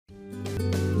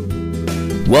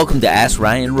Welcome to Ask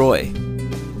Ryan Roy,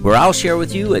 where I'll share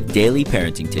with you a daily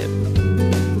parenting tip.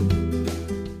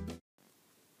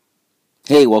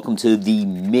 Hey, welcome to the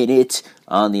Minute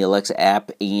on the Alexa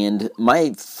app, and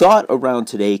my thought around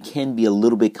today can be a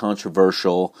little bit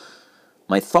controversial.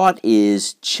 My thought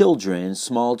is children,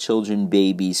 small children,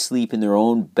 babies, sleep in their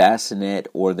own bassinet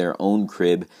or their own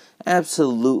crib.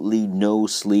 Absolutely no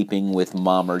sleeping with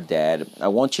mom or dad. I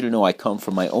want you to know I come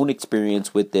from my own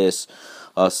experience with this,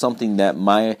 something that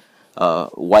my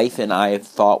wife and I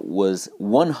thought was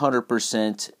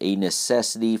 100% a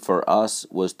necessity for us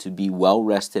was to be well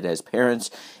rested as parents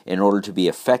in order to be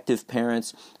effective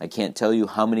parents. I can't tell you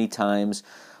how many times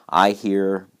I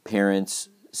hear parents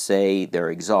say they're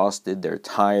exhausted, they're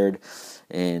tired,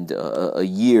 and a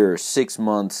year, 6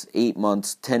 months, 8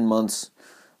 months, 10 months,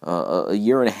 a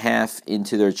year and a half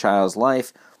into their child's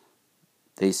life,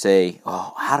 they say,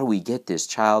 "Oh, how do we get this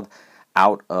child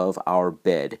out of our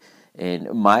bed?"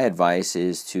 And my advice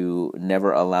is to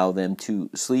never allow them to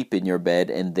sleep in your bed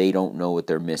and they don't know what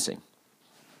they're missing.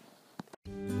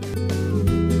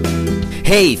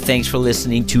 Hey, thanks for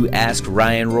listening to Ask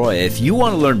Ryan Roy. If you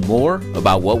want to learn more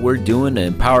about what we're doing to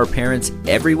empower parents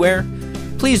everywhere,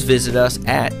 please visit us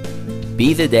at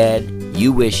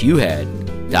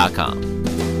BeTheDadYouWishYouHad.com.